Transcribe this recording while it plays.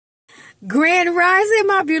Grand Rising,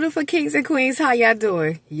 my beautiful kings and queens. How y'all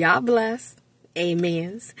doing? Y'all blessed.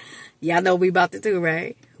 Amens. Y'all know we about to do,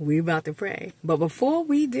 right? We about to pray. But before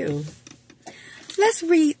we do, let's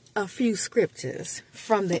read a few scriptures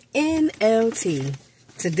from the NLT.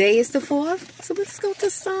 Today is the 4th, so let's go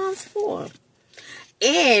to Psalms 4.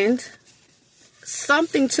 And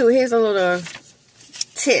something too, here's a little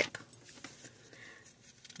tip.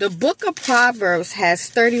 The book of Proverbs has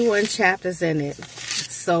 31 chapters in it.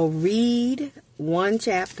 So read one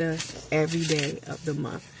chapter every day of the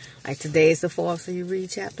month. Like today is the 4th, so you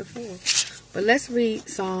read chapter 4. But let's read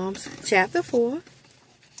Psalms chapter 4,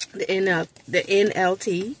 the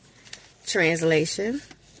NLT translation.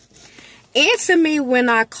 Answer me when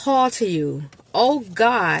I call to you, O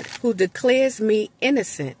God, who declares me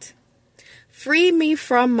innocent. Free me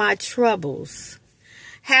from my troubles.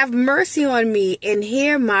 Have mercy on me and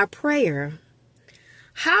hear my prayer.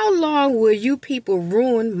 How long will you people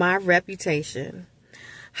ruin my reputation?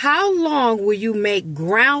 How long will you make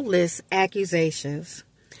groundless accusations?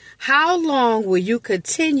 How long will you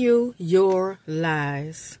continue your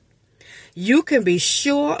lies? You can be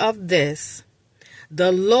sure of this.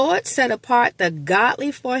 The Lord set apart the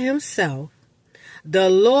godly for himself. The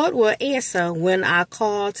Lord will answer when I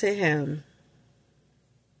call to him.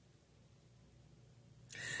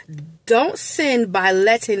 Don't sin by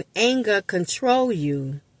letting anger control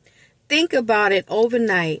you. Think about it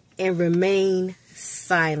overnight and remain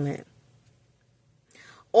silent.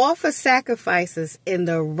 Offer sacrifices in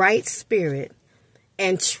the right spirit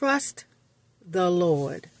and trust the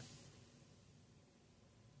Lord.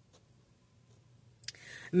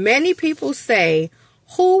 Many people say,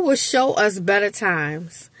 who will show us better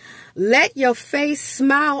times? Let your face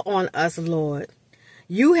smile on us, Lord.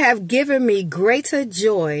 You have given me greater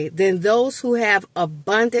joy than those who have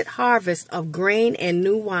abundant harvest of grain and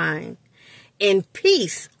new wine. In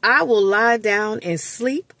peace I will lie down and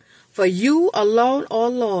sleep, for you alone, O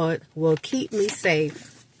Lord, will keep me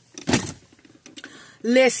safe.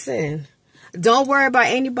 Listen, don't worry about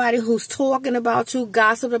anybody who's talking about you,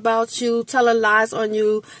 gossiping about you, telling lies on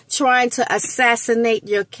you, trying to assassinate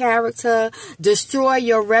your character, destroy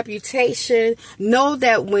your reputation. Know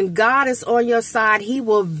that when God is on your side, he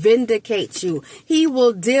will vindicate you. He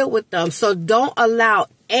will deal with them. So don't allow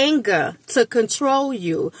anger to control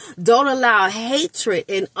you. Don't allow hatred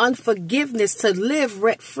and unforgiveness to live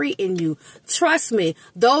rent-free in you. Trust me,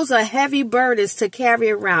 those are heavy burdens to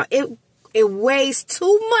carry around. It weighs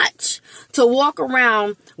too much to walk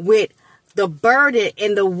around with the burden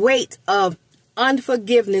and the weight of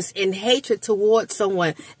unforgiveness and hatred towards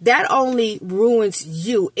someone. That only ruins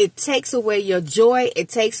you. It takes away your joy. It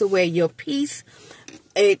takes away your peace.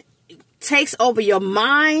 It takes over your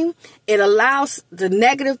mind. It allows the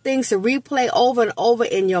negative things to replay over and over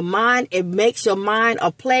in your mind. It makes your mind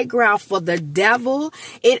a playground for the devil.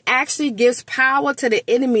 It actually gives power to the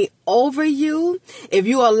enemy over you. If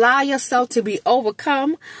you allow yourself to be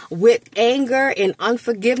overcome with anger and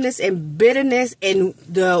unforgiveness and bitterness and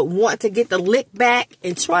the want to get the lick back,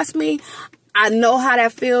 and trust me, I know how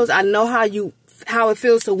that feels. I know how it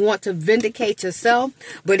feels to want to vindicate yourself.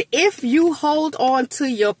 But if you hold on to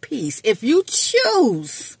your peace, if you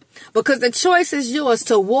choose, because the choice is yours,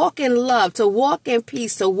 to walk in love, to walk in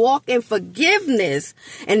peace, to walk in forgiveness,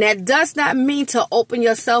 and that does not mean to open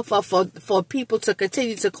yourself up for people to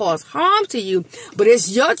continue to cause harm to you, but it's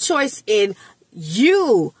your choice in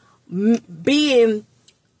you being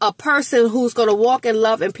a person who's going to walk in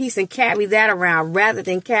love and peace and carry that around rather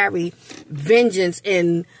than carry vengeance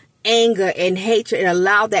and anger and hatred and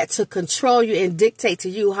allow that to control you and dictate to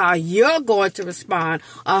you how you're going to respond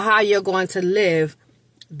or how you're going to live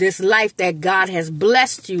this life that God has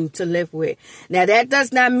blessed you to live with. Now, that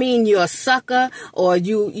does not mean you're a sucker or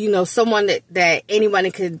someone that anyone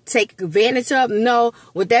can take advantage of. No,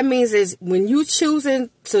 what that means is when you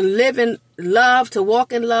choosing to live in love, to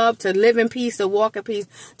walk in love, to live in peace, to walk in peace,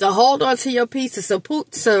 to hold on to your peace,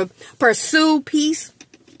 to pursue peace,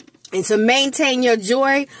 and to maintain your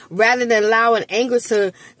joy rather than allowing anger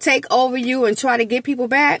to take over you and try to get people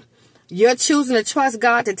back, you're choosing to trust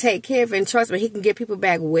God to take care of it. And trust me, he can get people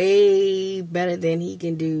back way better than he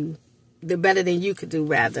can do, better than you could do,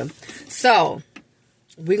 rather. So,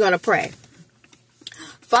 we're going to pray.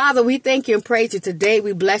 Father, we thank you and praise you today.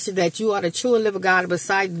 We bless you that you are the true and living God, and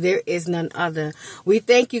beside you there is none other. We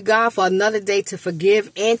thank you, God, for another day to forgive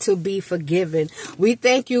and to be forgiven. We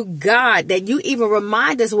thank you, God, that you even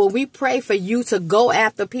remind us when we pray for you to go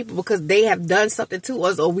after people because they have done something to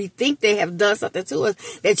us, or we think they have done something to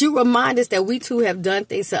us, that you remind us that we too have done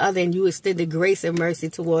things to others, and you extended grace and mercy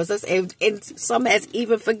towards us, and some has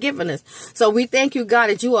even forgiven us. So we thank you, God,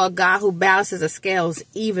 that you are a God who balances the scales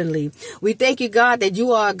evenly. We thank you, God, that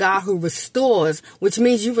you are a God who restores, which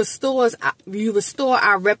means you restore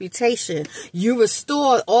our reputation. You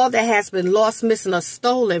restore all that has been lost, missing, or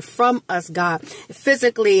stolen from us, God,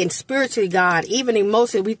 physically and spiritually, God, even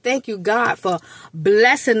emotionally. We thank you, God, for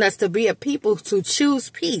blessing us to be a people to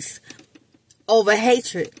choose peace over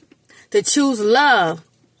hatred, to choose love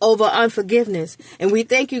over unforgiveness. And we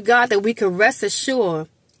thank you, God, that we can rest assured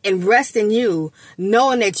and rest in you,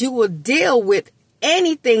 knowing that you will deal with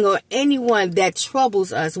anything or anyone that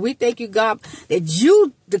troubles us. We thank you, God, that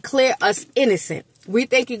you declare us innocent. We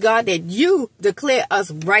thank you, God, that you declare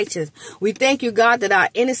us righteous. We thank you, God, that our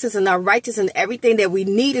innocence and our righteousness and everything that we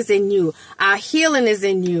need is in you. Our healing is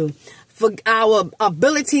in you. For our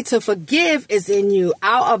ability to forgive is in you.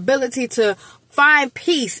 Our ability to find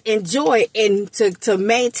peace and joy and to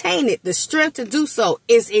maintain it, the strength to do so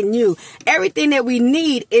is in you. Everything that we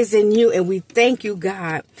need is in you, and we thank you,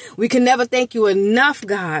 God. We can never thank you enough,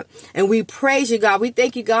 God, and we praise you, God. We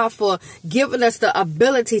thank you, God, for giving us the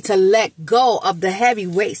ability to let go of the heavy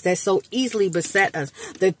weights that so easily beset us,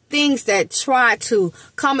 the things that try to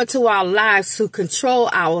come into our lives to control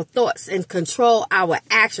our thoughts and control our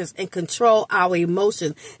actions and control our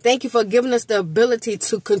emotions. Thank you for giving us the ability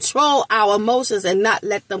to control our emotions and not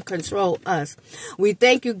let them control us. We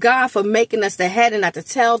thank you, God, for making us the head and not the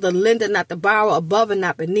tail, the lender, not the borrower, above and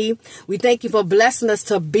not beneath. We thank you for blessing us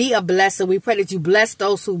to be a blessing. We pray that you bless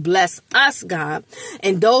those who bless us, God,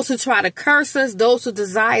 and those who try to curse us, those who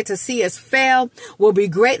desire to see us fail will be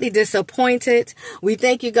greatly disappointed. We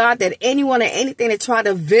thank you, God, that anyone or anything that try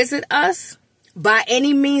to visit us by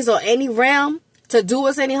any means or any realm to do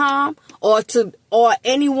us any harm, or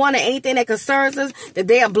anyone or anything that concerns us, that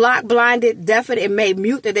they are blocked, blinded, deafened, and made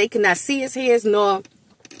mute, that they cannot see us, hear us, nor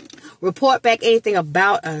report back anything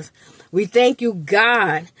about us. We thank you,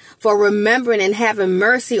 God, for remembering and having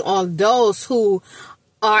mercy on those who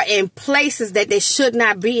are in places that they should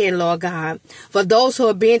not be in, Lord God. For those who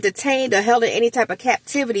are being detained or held in any type of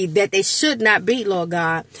captivity that they should not be, Lord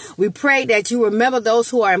God. We pray that you remember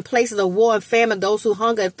those who are in places of war and famine, those who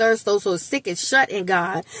hunger and thirst, those who are sick and shut in,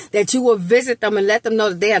 God, that you will visit them and let them know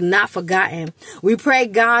that they are not forgotten. We pray,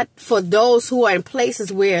 God, for those who are in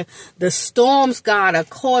places where the storms, God, are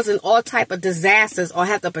causing all type of disasters or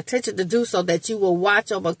have the potential to do so, that you will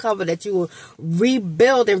watch over and cover, that you will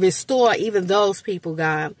rebuild and restore even those people,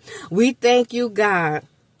 God. We thank you, God,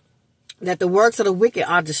 that the works of the wicked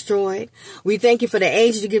are destroyed. We thank you for the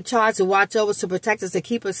angels you give charge to watch over us, to protect us, to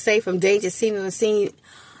keep us safe from danger seen and unseen,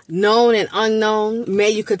 known and unknown. May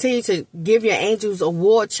you continue to give your angels a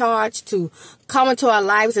war charge to come into our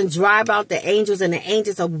lives and drive out the angels and the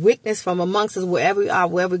angels of wickedness from amongst us, wherever we are,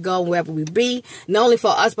 wherever we go, wherever we be, not only for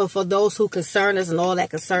us, but for those who concern us and all that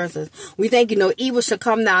concerns us. We thank you no evil shall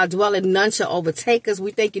come to our dwelling, none shall overtake us.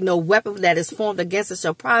 We thank you no weapon that is formed against us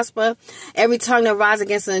shall prosper. Every tongue that rises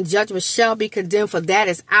against us in judgment shall be condemned, for that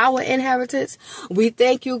is our inheritance. We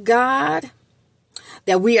thank you, God,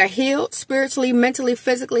 that we are healed spiritually, mentally,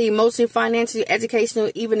 physically, emotionally, financially,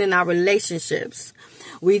 educationally, even in our relationships.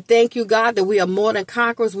 We thank you, God, that we are more than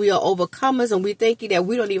conquerors. We are overcomers. And we thank you that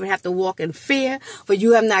we don't even have to walk in fear. For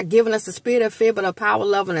you have not given us the spirit of fear, but a power,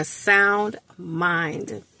 love, and a sound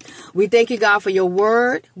mind. We thank you, God, for your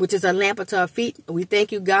word, which is a lamp unto our feet. We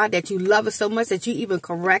thank you, God, that you love us so much that you even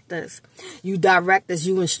correct us. You direct us.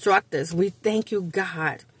 You instruct us. We thank you,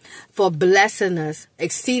 God, for blessing us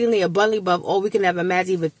exceedingly abundantly above all we can ever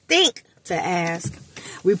imagine, even think to ask.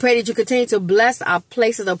 We pray that you continue to bless our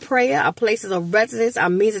places of prayer, our places of residence, our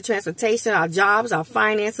means of transportation, our jobs, our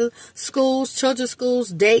finances, schools, children's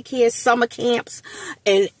schools, daycare, summer camps,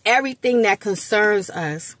 and everything that concerns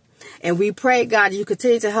us. And we pray, God, you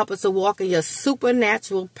continue to help us to walk in your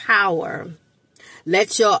supernatural power.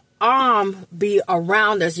 Let your arm be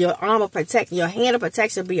around us, your arm of protection, your hand of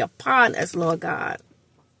protection be upon us, Lord God.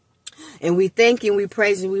 And we thank you, and we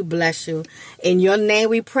praise you, we bless you. In your name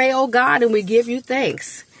we pray, oh God, and we give you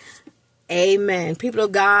thanks. Amen. People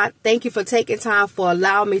of God, thank you for taking time for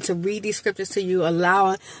allowing me to read these scriptures to you,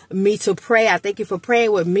 allowing me to pray. I thank you for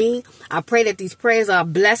praying with me. I pray that these prayers are a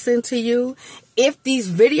blessing to you. If these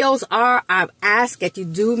videos are, I ask that you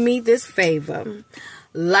do me this favor.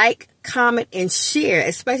 Like, comment, and share,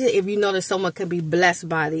 especially if you know that someone can be blessed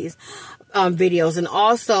by these videos. And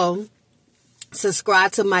also,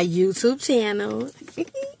 subscribe to my YouTube channel.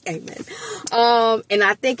 Amen. And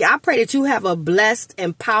I pray that you have a blessed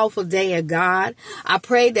and powerful day in God. I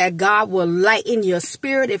pray that God will lighten your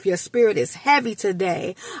spirit if your spirit is heavy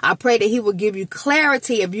today. I pray that He will give you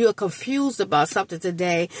clarity if you are confused about something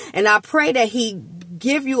today. And I pray that He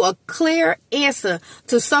give you a clear answer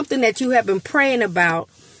to something that you have been praying about.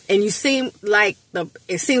 And it seems like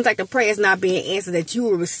the prayer is not being answered, that you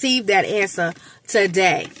will receive that answer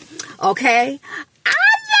today. Okay?